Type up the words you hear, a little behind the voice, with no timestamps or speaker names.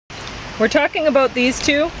We're talking about these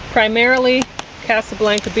two, primarily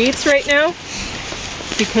Casablanca Beats right now,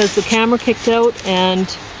 because the camera kicked out, and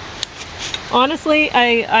honestly,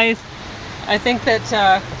 I think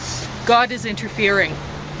that God is interfering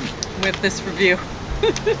with this review.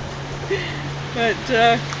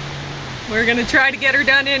 But we're going to try to get her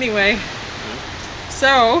done anyway.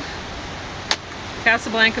 So,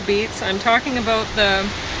 Casablanca Beats, I'm talking about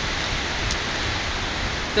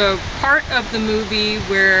the part of the movie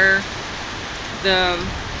where the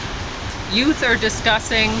youth are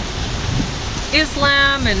discussing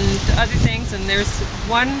Islam and other things, and there's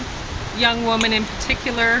one young woman in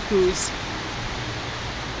particular who's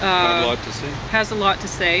has a lot to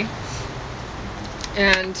say,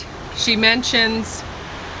 and she mentions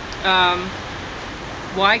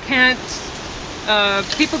why can't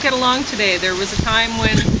people get along today? There was a time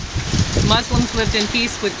when Muslims lived in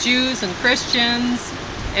peace with Jews and Christians,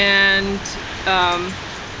 and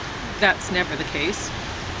that's never the case.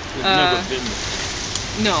 It's never been.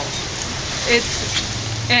 No.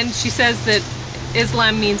 And she says that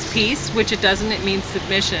Islam means peace, which it doesn't. It means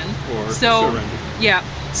submission. Or surrender. Yeah.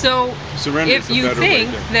 So Surrender's if you think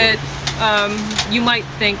that you might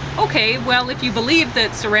think, okay, well, if you believe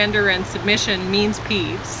that surrender and submission means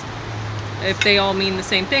peace, if they all mean the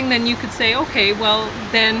same thing, then you could say, okay, well,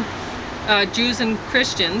 then Jews and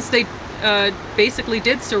Christians, they basically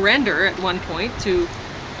did surrender at one point to,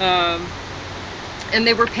 and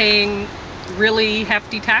they were paying really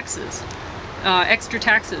hefty taxes, extra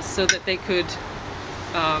taxes, so that they could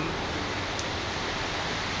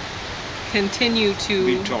continue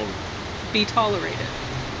to be tolerated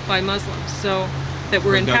by Muslims, so that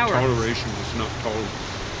we're in that power. Toleration is not tolerant.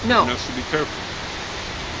 No. One has to be careful,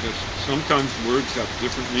 because sometimes words have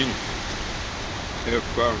different meanings. If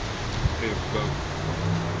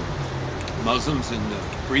Muslims in the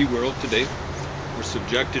free world today were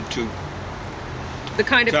subjected to the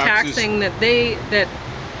kind of taxing that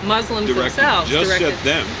Muslims themselves directed at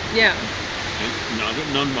them, yeah, and not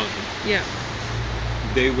at non-Muslims, yeah,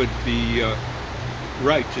 they would be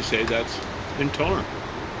right to say that's intolerant.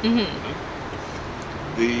 Mm-hmm.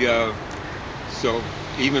 So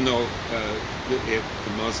even though if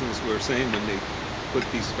the Muslims were saying when they put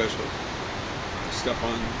these special stuff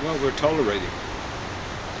on, well, we're tolerating,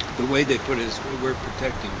 the way they put it is we're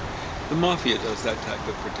protecting. The mafia does that type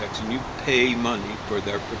of protection. You pay money for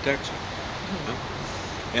their protection.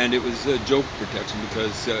 Mm-hmm. And it was a joke protection,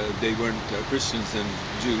 because they weren't Christians and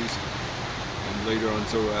Jews, and later on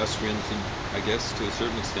Zoroastrians, and I guess to a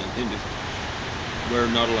certain extent Hindus, were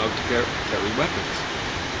not allowed to carry weapons.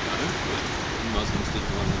 Muslims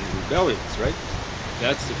didn't want any rebellions, right?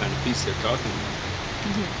 That's the kind of peace they're talking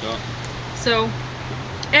about. Mm-hmm. So,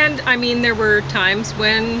 and I mean, there were times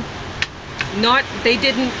when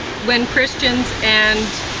when Christians and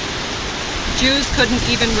Jews couldn't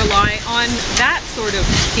even rely on that sort of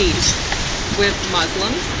peace with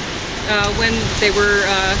Muslims. When there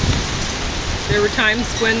were times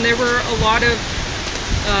when there were a lot of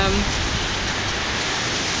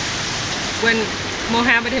when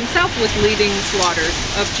Muhammad himself was leading slaughters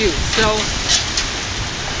of Jews. So,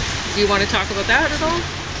 do you want to talk about that at all?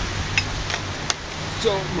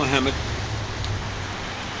 So, Muhammad,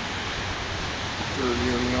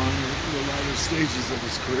 early on in the latter stages of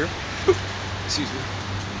his career, excuse me,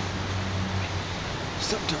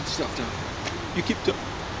 sometimes stuff down. You keep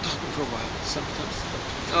talking for a while. Sometimes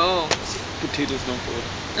stuff down. Oh. Potatoes don't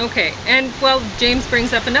go. Okay, and well, James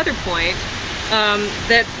brings up another point,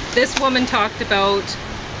 that this woman talked about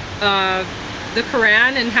the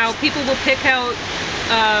Quran and how people will pick out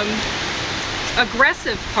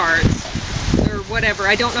aggressive parts or whatever.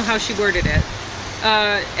 I don't know how she worded it,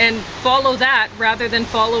 and follow that rather than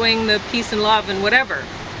following the peace and love and whatever.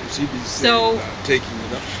 She'd be saying taking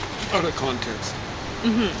it out of context.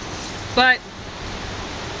 Mm-hmm. But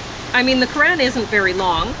I mean, the Quran isn't very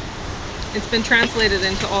long. It's been translated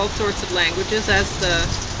into all sorts of languages, as the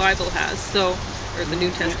Bible has, so, or the New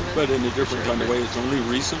Testament. But in a different kind of way. It's only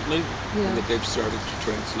recently that they've started to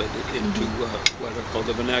translate it into what are called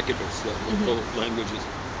the vernaculars, the local languages.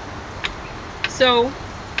 So,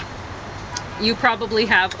 you probably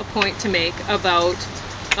have a point to make about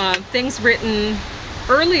things written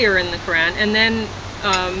earlier in the Quran, and then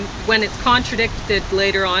when it's contradicted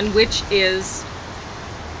later on, which is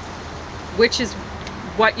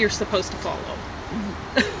what you're supposed to follow.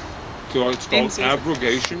 So it's called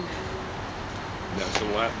abrogation. That's a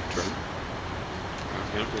Latin term. I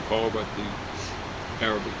can't recall what the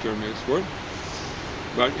Arabic term is for it.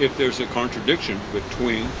 But if there's a contradiction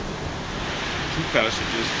between two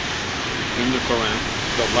passages in the Quran,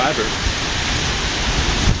 the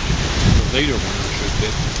later one, I should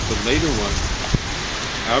say, the later one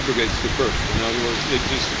abrogates the first. In other words, it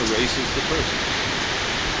just erases the first.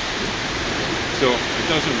 So it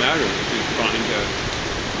doesn't matter if you find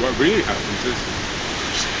what really happens is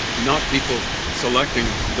not people selecting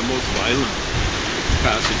the most violent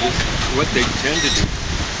passages. What they tend to do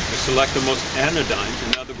is select the most anodyne,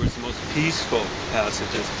 in other words, the most peaceful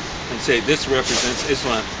passages, and say this represents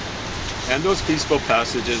Islam. And those peaceful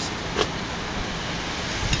passages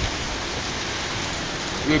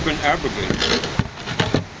we've been abrogated.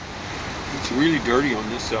 It's really dirty on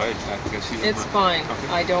this side. I guess you don't It's mind. fine.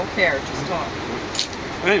 Okay. I don't care. Just talk.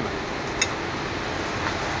 Anyway.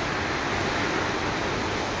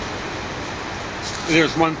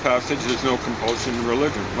 There's one passage, there's no compulsion in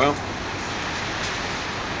religion. Well,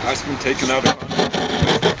 that's been taken out of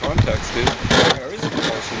context. The context is there is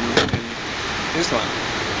compulsion in Islam.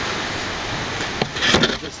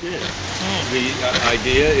 There just is. The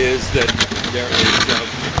idea is that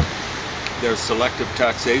there's selective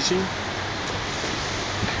taxation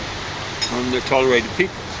on the tolerated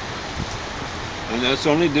peoples. And that's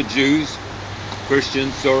only the Jews,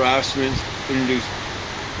 Christians, Zoroastrians, Hindus,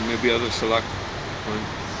 and maybe other select ones.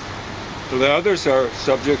 So the others are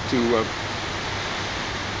subject to,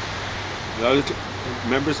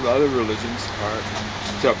 members of other religions are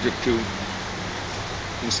subject to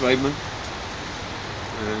enslavement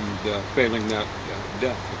and failing that,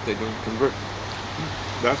 death if they don't convert.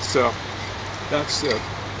 That's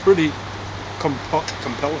pretty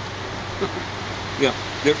compelling. Yeah,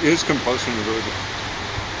 there is compulsion in religion.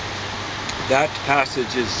 That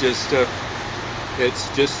passage is just, it's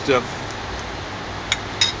just so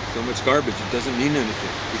much garbage. It doesn't mean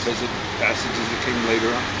anything because the passages that came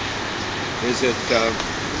later on. Is it,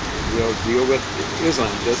 we'll deal with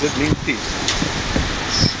Islam. Does it mean peace?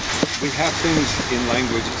 We have things in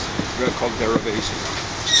languages that are called derivations.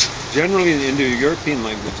 Generally in Indo-European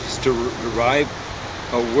languages, to derive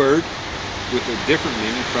a word with a different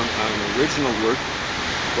meaning from an original word,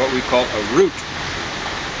 what we call a root,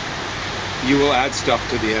 you will add stuff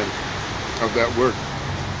to the end of that word.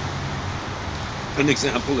 An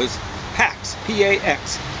example is pax,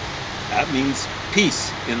 P-A-X. That means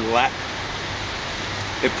peace in Latin.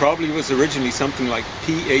 It probably was originally something like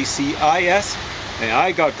P-A-C-I-S, and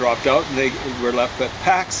I got dropped out and they were left with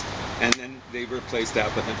pax, and then they replaced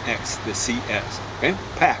that with an X, the C-S. Okay?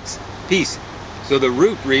 Pax, peace. So the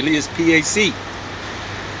root really is P-A-C.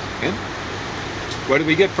 Okay? What do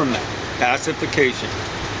we get from that? Pacification,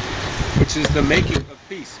 which is the making of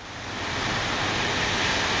peace.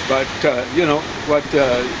 But, you know, what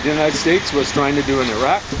the United States was trying to do in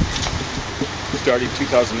Iraq, starting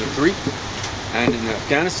 2003, and in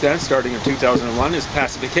Afghanistan, starting in 2001, is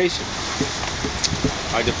pacification.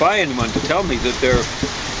 I defy anyone to tell me that their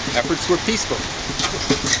efforts were peaceful.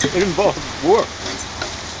 It involved war.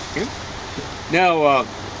 Okay? Now,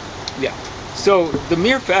 yeah. So the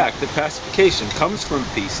mere fact that pacification comes from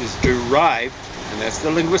peace is derived, and that's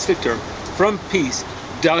the linguistic term, from peace,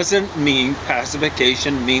 doesn't mean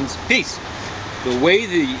pacification means peace. The way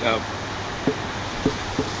the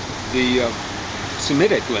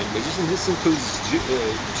Semitic languages, and this includes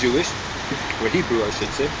Jewish, or Hebrew I should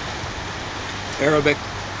say, Arabic,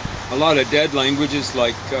 a lot of dead languages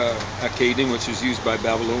like Akkadian, which was used by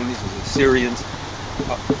Babylonians and Assyrians,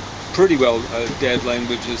 pretty well dead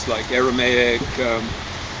languages like Aramaic,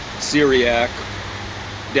 Syriac,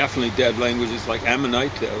 definitely dead languages like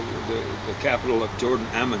Ammonite, the capital of Jordan,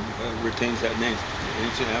 Ammon, retains that name. The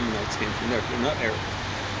ancient Ammonites came from there. They're not Arab,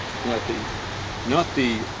 not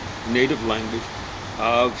the native language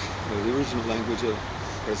of the original language of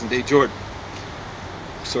present-day Jordan.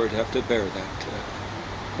 Sorry to have to bear that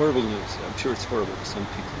horrible news. I'm sure it's horrible to some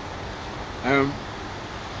people.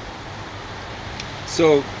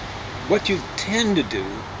 So what you tend to do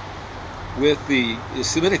with the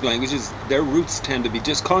Semitic languages, their roots tend to be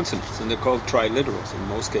just consonants, and they're called triliterals in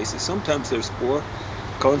most cases. Sometimes there's 4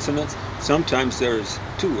 consonants, sometimes there's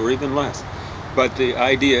 2 or even less. But the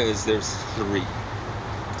idea is there's 3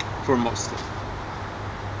 for most of them.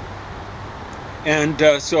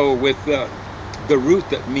 And so with the root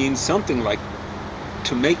that means something like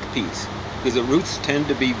to make peace, because the roots tend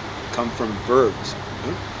to come from verbs.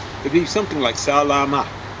 It'd be something like salama.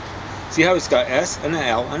 See how it's got S and an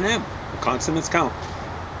L and an M. The consonants count.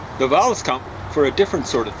 The vowels count for a different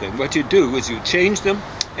sort of thing. What you do is you change them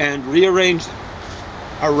and rearrange them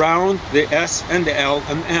around the S and the L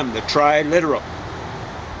and the M, the triliteral.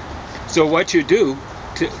 So what you do,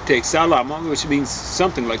 to take salama, which means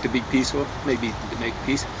something like to be peaceful, maybe to make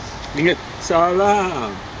peace, you get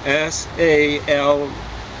salam, S-A-L,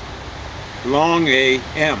 long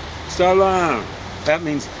A-M, salam. That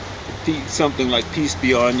means something like peace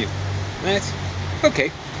be on you. That's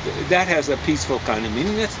okay. That has a peaceful kind of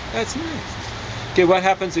meaning. That's nice. Okay, what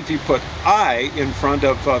happens if you put I in front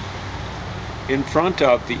of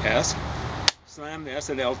the S, slam the S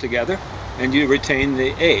and L together, and you retain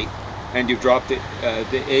the A, and you drop the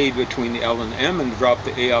A between the L and the M, and drop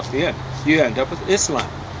the A off the end. You end up with Islam.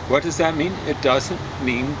 What does that mean? It doesn't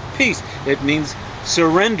mean peace. It means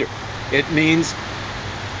surrender. It means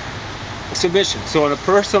submission. So on a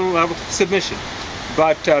personal level, submission.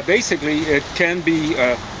 But basically, it can be,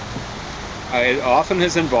 it often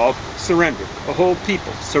has involved surrender. A whole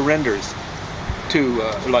people surrenders to,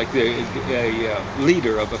 like a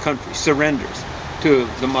leader of a country surrenders to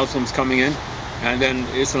the Muslims coming in, and then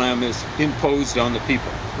Islam is imposed on the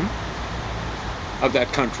people of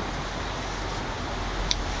that country.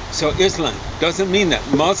 So Islam doesn't mean that.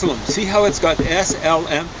 Muslim, see how it's got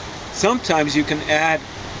SLM? Sometimes you can add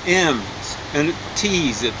M's and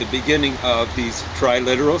T's at the beginning of these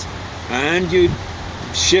triliterals, and you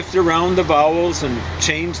shift around the vowels and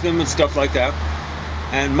change them and stuff like that.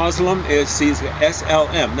 And Muslim sees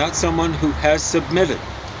SLM, not someone who has submitted.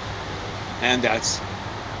 And that's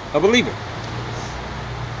a believer.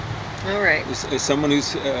 All right. Is someone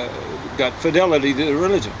who's got fidelity to the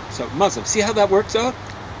religion. So Muslim. See how that works out?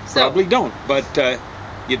 Probably don't, but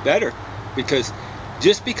you'd better, because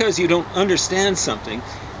just because you don't understand something,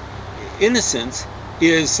 innocence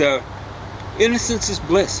is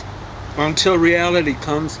bliss until reality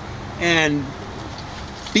comes and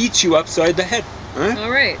beats you upside the head. Right?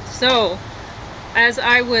 All right. So, as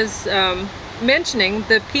I was mentioning,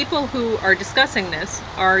 the people who are discussing this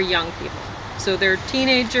are young people. So they're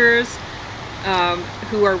teenagers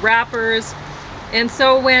who are rappers, and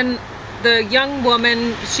so when the young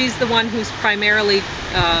woman, she's the one who's primarily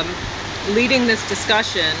leading this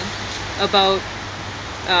discussion about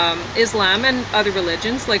Islam and other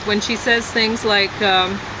religions, like when she says things like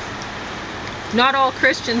not all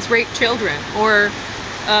Christians rape children, or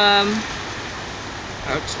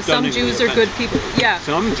some Jews are good people. Yeah.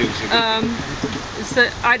 Some Jews are good people. So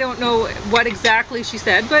I don't know what exactly she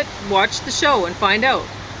said, but watch the show and find out.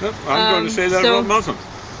 Yep, I'm going to say that about Muslims.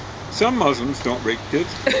 Some Muslims don't rape kids,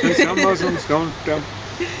 and some Muslims don't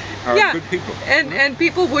are good people. And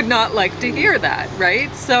people would not like to hear that,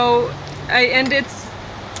 right? So,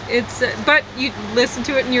 but you listen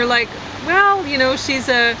to it and you're like, well, you know, she's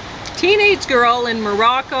a teenage girl in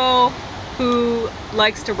Morocco who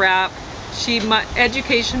likes to rap.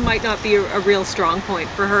 Education might not be a real strong point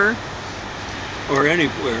for her. Or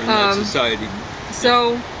anywhere in that society.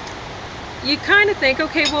 So you kind of think,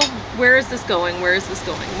 okay, well, where is this going? Where is this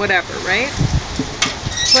going? Whatever, right?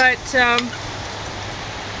 But,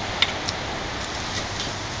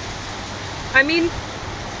 I mean,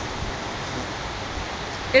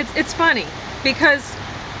 it's funny, because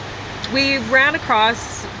we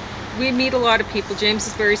meet a lot of people. James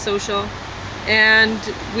is very social, and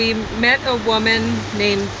we met a woman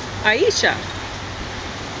named Aisha.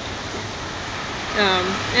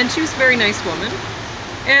 And she was a very nice woman.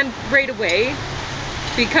 And right away,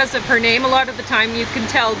 because of her name, a lot of the time you can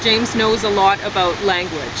tell James knows a lot about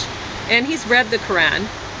language. And he's read the Quran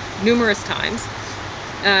numerous times.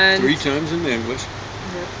 And 3 times in English.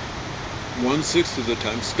 Yep. 1/6 of the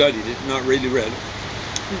time studied it, not really read it,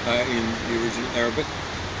 in the original Arabic.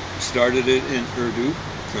 Started it in Urdu,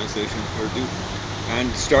 translation of Urdu. And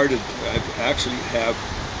I actually have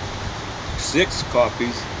 6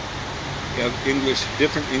 copies of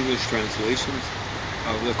different English translations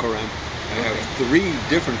of the Quran. I have 3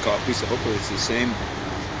 different copies, so hopefully it's the same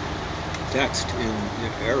text in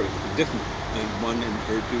Arabic, different, and 1 in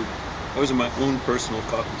Urdu. Those are my own personal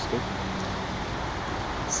copies.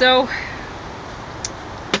 So,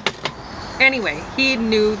 anyway, he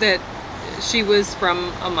knew that she was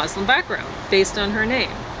from a Muslim background, based on her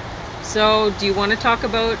name. So, do you want to talk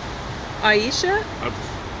about Aisha? I've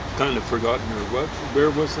kind of forgotten her. Where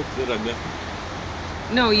was it that I met her?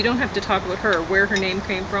 No, you don't have to talk about her, where her name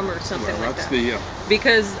came from or something like that.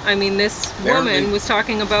 Because, I mean, this woman was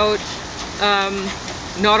talking about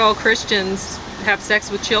not all Christians have sex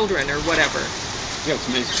with children or whatever. Yeah, it's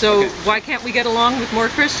amazing. So why can't we get along with more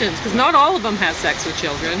Christians? Because not all of them have sex with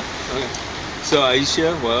children. Okay. So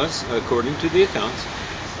Aisha was, according to the accounts,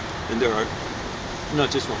 and there are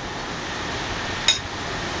not just one,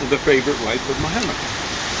 the favorite wife of Muhammad.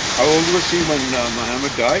 How old was she when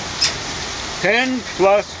Muhammad died? 10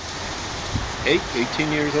 plus 8,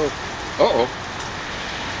 18 years old. Uh-oh.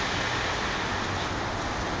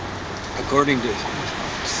 According to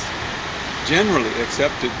generally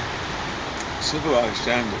accepted civilized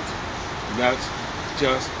standards, that's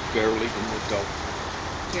just barely an adult.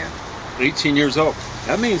 Yeah. 18 years old.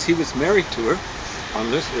 That means he was married to her,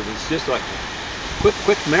 unless it was just like a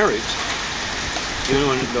quick marriage. You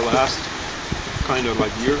know, in the last kind of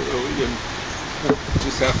like year,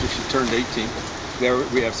 just after she turned 18, there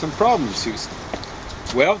we have some problems, Houston.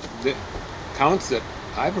 Well, the accounts that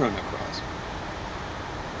I've run across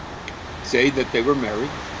say that they were married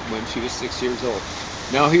when she was 6 years old.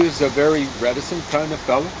 Now, he was a very reticent kind of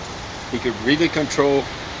fellow. He could really control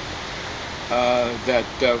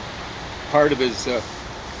that part of his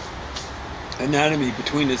anatomy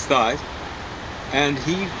between his thighs, and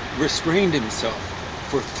he restrained himself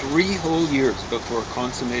for 3 whole years before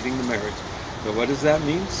consummating the marriage. So what does that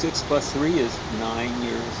mean? 6 plus 3 is 9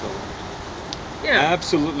 years old. Yeah.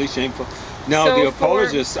 Absolutely shameful. Now, So the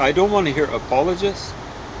apologists, I don't want to hear apologists.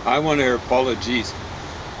 I want to hear apologies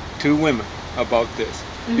to women about this,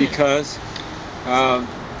 because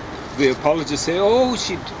the apologists say, oh,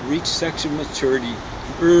 she reached sexual maturity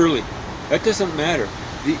early. That doesn't matter.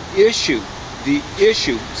 The issue,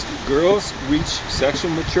 girls reach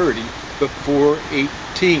sexual maturity before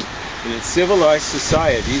 18. And in civilized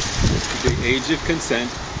societies, the age of consent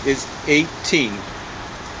is 18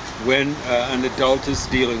 when an adult is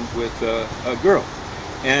dealing with a girl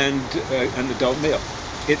and an adult male.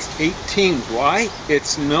 It's 18. Why?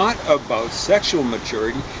 It's not about sexual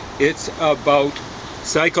maturity. It's about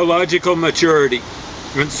psychological maturity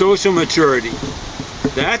and social maturity.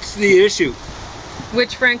 That's the issue.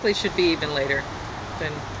 Which frankly should be even later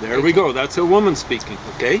than... There we go. That's a woman speaking,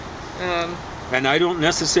 okay? And I don't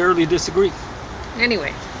necessarily disagree.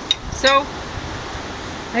 Anyway, so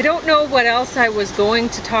I don't know what else I was going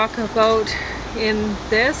to talk about in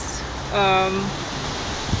this.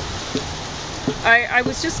 I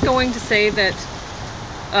was just going to say that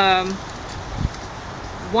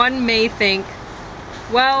one may think,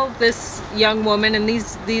 well, this young woman and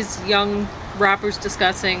these young rappers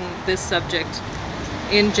discussing this subject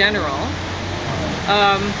in general,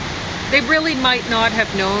 they really might not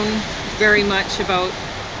have known very much about,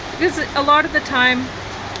 because a lot of the time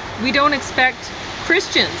we don't expect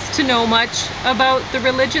Christians to know much about the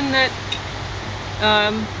religion that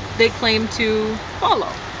they claim to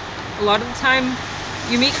follow. A lot of the time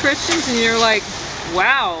you meet Christians and you're like,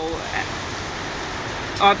 wow,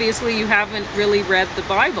 obviously you haven't really read the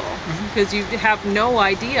Bible, because you have no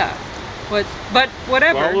idea what, but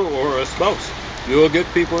whatever. Follow or a spouse. You will get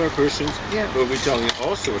people who are Christians who will be telling you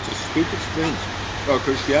all sorts of stupid things about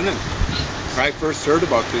Christianity. I first heard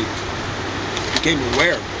about became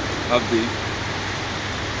aware of the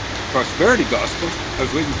prosperity gospel. I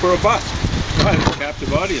was waiting for a bus. I had a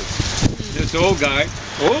captive audience. This old guy,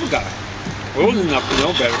 old enough to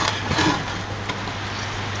know better.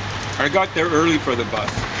 I got there early for the bus.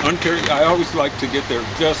 I always like to get there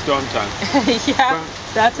just on time. Yeah, well,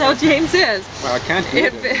 that's how James is. Well, I can't do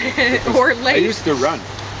it. Or late. I used to run.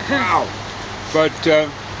 Wow. But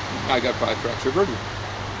I got 5 fracture vertebrae.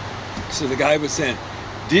 So the guy was saying,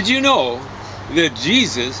 did you know that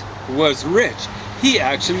Jesus was rich? He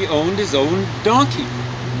actually owned his own donkey.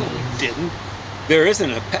 No, he didn't. There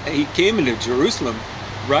isn't he came into Jerusalem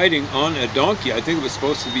riding on a donkey. I think it was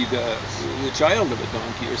supposed to be the child of a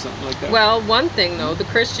donkey or something like that. Well, one thing though, the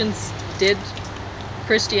Christians did,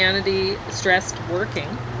 Christianity stressed working.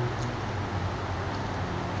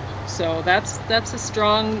 So that's a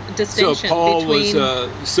strong distinction between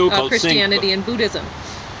so-called Christianity and Buddhism.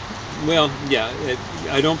 Well, yeah,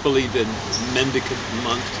 I don't believe in mendicant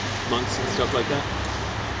monks and stuff like that.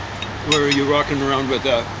 Where you're walking around with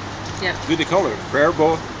a, what do they call it, a prayer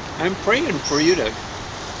bowl? I'm praying for you to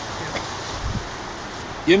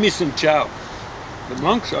give me some chow. The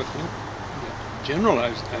monks, I think,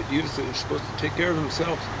 generalized ideas that are supposed to take care of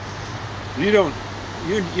themselves. You don't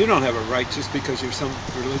have a right just because you're some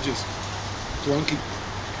religious flunky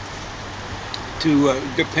to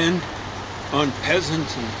depend on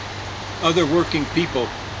peasants and other working people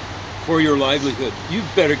for your livelihood. You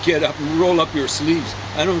better get up and roll up your sleeves.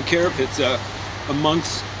 I don't care if it's a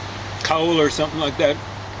monk's cowl or something like that,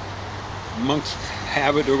 monk's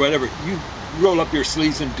habit or whatever. You roll up your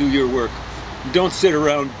sleeves and do your work. Don't sit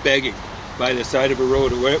around begging by the side of a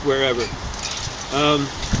road or wherever.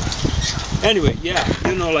 Anyway, yeah,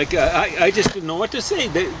 like I just didn't know what to say.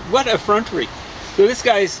 What effrontery. So this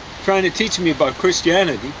guy's trying to teach me about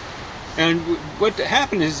Christianity. And what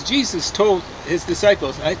happened is Jesus told his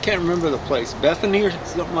disciples, I can't remember the place, Bethany or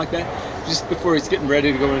something like that, just before he's getting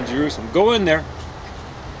ready to go into Jerusalem. Go in there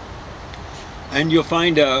and you'll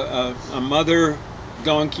find a mother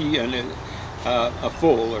donkey and a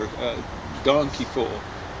foal or a donkey foal,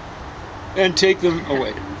 and take them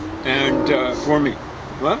away and for me.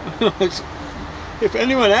 Well, if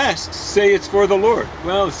anyone asks, say it's for the Lord.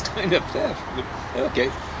 Well, it's kind of theft. But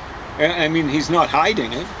Okay. I mean, he's not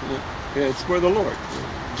hiding it. It's for the Lord,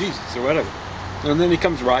 Jesus or whatever. And then he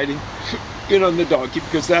comes riding in on the donkey,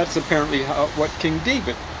 because that's apparently what King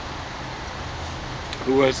David,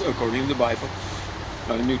 who was, according to the Bible,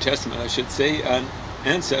 New Testament I should say, an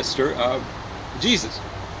ancestor of Jesus.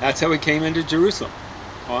 That's how he came into Jerusalem,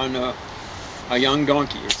 on a young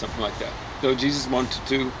donkey or something like that. So Jesus wanted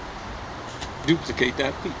to duplicate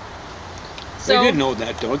that feat. So, they didn't own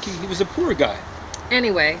that donkey. He was a poor guy.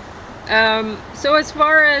 Anyway, so as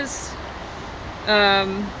far as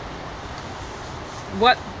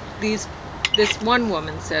what this one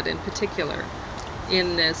woman said in particular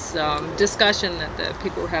in this discussion that the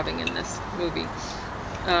people were having in this movie,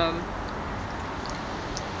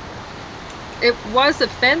 it was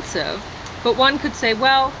offensive, but one could say,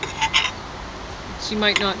 well, she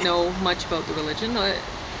might not know much about the religion.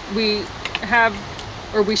 We have,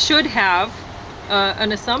 or we should have,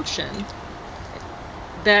 an assumption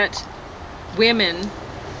that women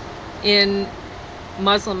in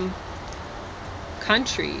Muslim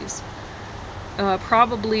countries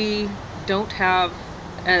probably don't have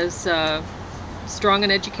as strong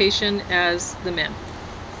an education as the men.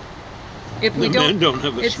 If we men don't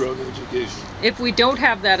have a strong education. If we don't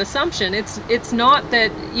have that assumption, it's not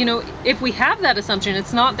that, you know, if we have that assumption,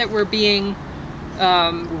 it's not that we're being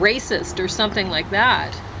racist or something like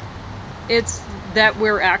that. It's that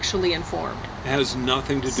we're actually informed. It has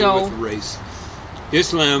nothing to do with race.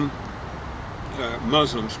 Islam,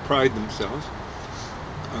 Muslims pride themselves.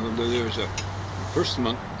 There's a first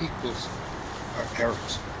among equals are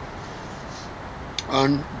Arabs,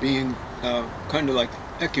 on being kind of like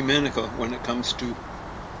ecumenical when it comes to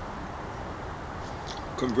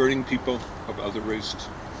converting people of other races.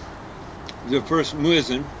 The first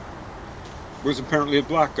muezzin was apparently a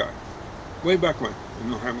black guy, way back when, in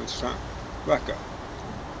Muhammad's time, black guy.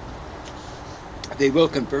 They will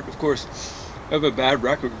convert, of course, have a bad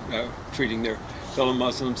record treating their fellow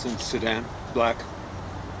Muslims in Sudan, black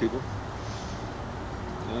people.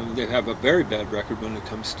 They have a very bad record when it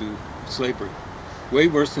comes to slavery. Way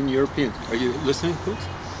worse than Europeans. Are you listening, folks?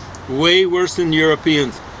 Way worse than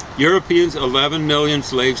Europeans. Europeans, 11 million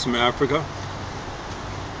slaves from Africa.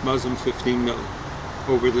 Muslims, 15 million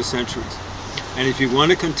over the centuries. And if you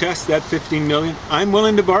want to contest that 15 million, I'm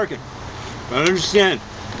willing to bargain. But understand,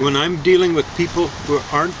 when I'm dealing with people who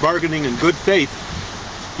aren't bargaining in good faith,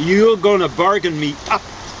 you're going to bargain me up.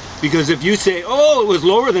 Because if you say, oh, it was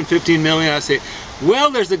lower than 15 million, I say,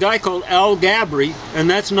 well, there's a guy called Al Gabri, and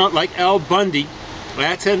that's not like Al Bundy.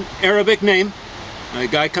 That's an Arabic name. A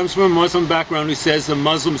guy comes from a Muslim background who says the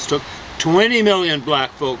Muslims took 20 million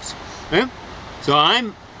black folks. So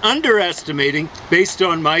I'm underestimating based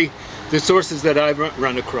on the sources that I've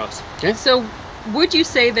run across. Okay? So would you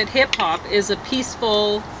say that hip-hop is a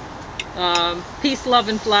peaceful, peace, love,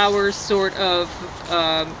 and flowers sort of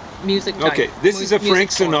music type? Okay, this is a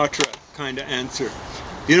Frank Sinatra kind of answer.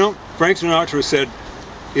 You know, Frank Sinatra said,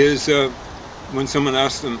 when someone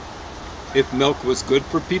asked him if milk was good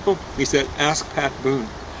for people, he said, ask Pat Boone.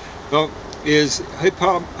 Well, is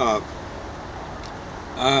hip-hop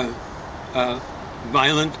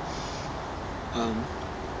violent,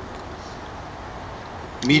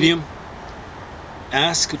 medium?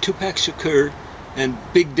 Ask Tupac Shakur and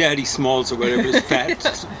Big Daddy Smalls, or whatever his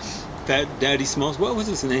Fat Daddy Smalls. What was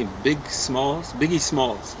his name? Biggie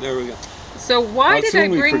Smalls. There we go. So why did I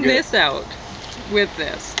bring this out with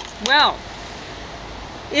this? Well,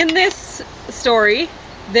 in this story,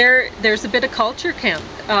 there's a bit of culture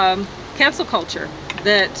cancel culture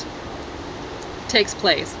that takes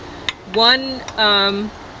place. One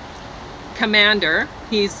commander,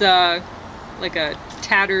 he's like a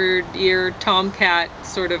tattered-eared, tomcat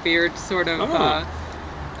sort of alien.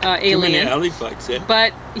 Too many alley fights, yeah.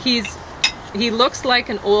 But he looks like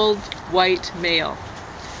an old white male,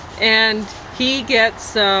 and he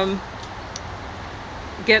gets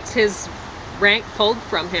his rank pulled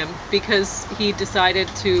from him because he decided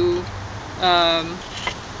to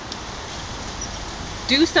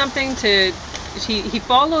do something to. He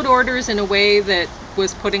followed orders in a way that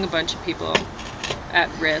was putting a bunch of people at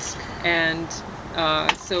risk, and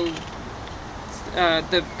so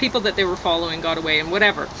the people that they were following got away and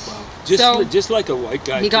whatever. Wow. Just like a white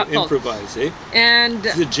guy to improvise, eh? And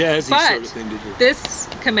it's a jazzy sort of thing to do. This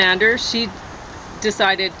commander, she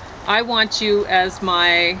decided, I want you as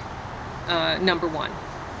my number one,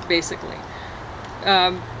 basically.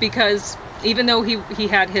 Because even though he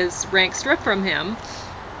had his rank stripped from him,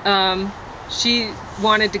 she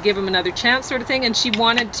wanted to give him another chance, sort of thing, and she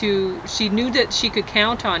knew that she could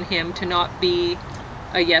count on him to not be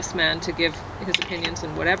a yes man, to give his opinions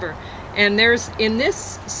and whatever. And in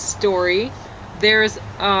this story, there's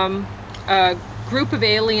a group of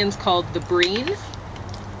aliens called the Breen,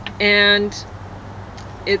 and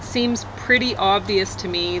it seems pretty obvious to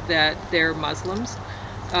me that they're Muslims,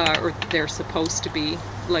 or they're supposed to be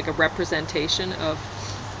like a representation of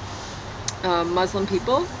Muslim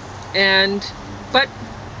people. But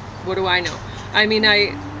what do I know? I mean,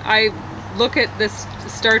 I look at this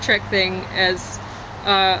Star Trek thing as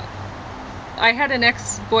I had an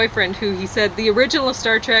ex-boyfriend who, he said the original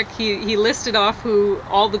Star Trek, he listed off who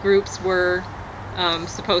all the groups were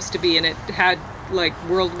supposed to be, and it had like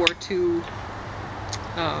World War II.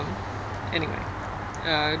 Anyway,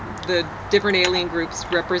 the different alien groups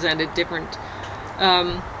represented different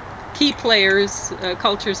key players,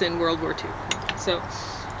 cultures in World War II. So,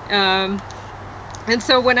 and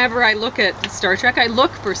so whenever I look at Star Trek, I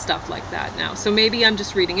look for stuff like that now. So maybe I'm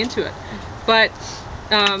just reading into it. But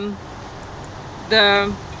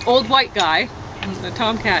the old white guy, the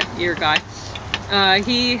Tomcat ear guy,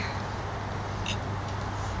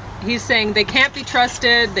 he's saying they can't be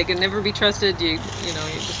trusted, they can never be trusted,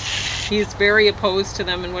 he's very opposed to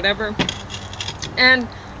them and whatever. And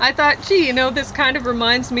I thought, gee, this kind of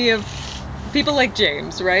reminds me of people like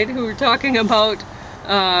James, right, who were talking about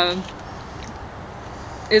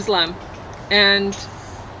Islam and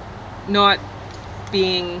not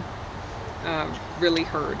being really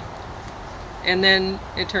heard. And then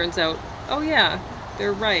it turns out, oh yeah,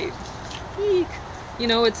 they're right. Eek.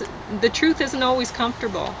 It's the truth isn't always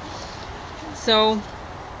comfortable. So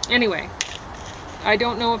anyway, I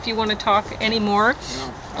don't know if you want to talk anymore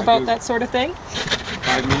about that sort of thing.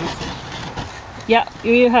 5 minutes? Yeah,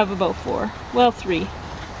 you have about 4. Well, 3.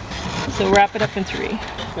 So wrap it up in 3.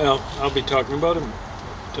 Well, I'll be talking about them.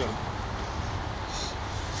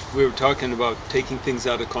 We were talking about taking things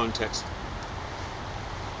out of context.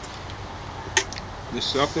 The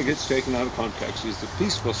stuff that gets taken out of context is the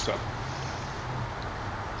peaceful stuff.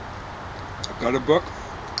 I've got a book,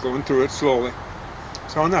 going through it slowly.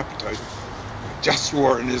 It's on appetizer. Just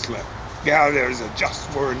war in Islam. Yeah, there's a just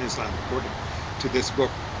war in Islam according to this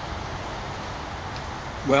book.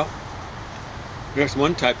 Well, there's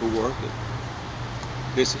one type of war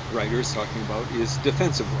that this writer is talking about, is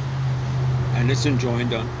defensive war. And it's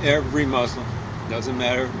enjoined on every Muslim. Doesn't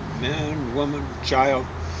matter, man, woman, child,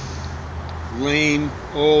 lame,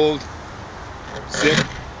 old, sick.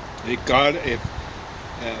 If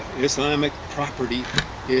Islamic property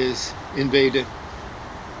is invaded,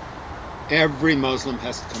 every Muslim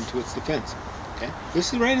has to come to its defense. Okay?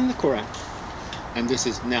 This is right in the Quran. And this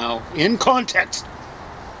is now in context.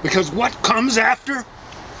 Because what comes after?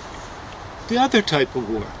 The other type of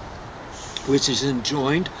war, which is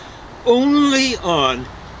enjoined only on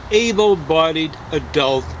able-bodied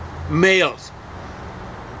adult males.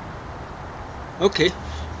 Okay,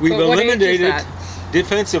 we've eliminated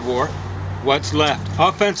defensive war. What's left?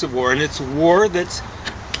 Offensive war, and it's war that's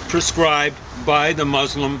prescribed by the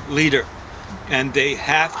Muslim leader. And they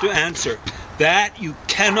have to answer. That you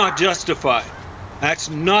cannot justify. That's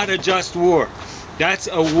not a just war. That's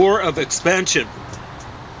a war of expansion.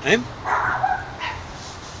 Okay?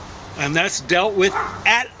 And that's dealt with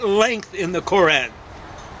at length in the Quran.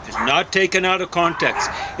 It's not taken out of context.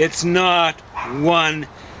 It's not one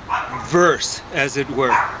verse, as it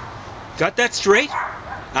were. Got that straight?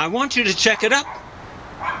 I want you to check it up.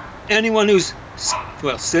 Anyone who's,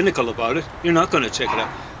 well, cynical about it, you're not going to check it up,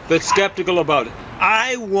 but skeptical about it,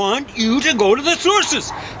 I want you to go to the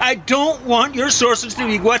sources. I don't want your sources to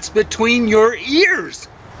be what's between your ears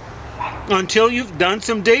until you've done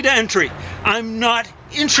some data entry. I'm not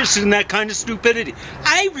interested in that kind of stupidity.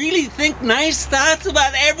 I really think nice thoughts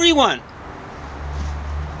about everyone.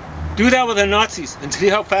 Do that with the Nazis and see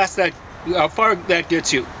how far that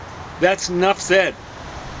gets you. That's enough said.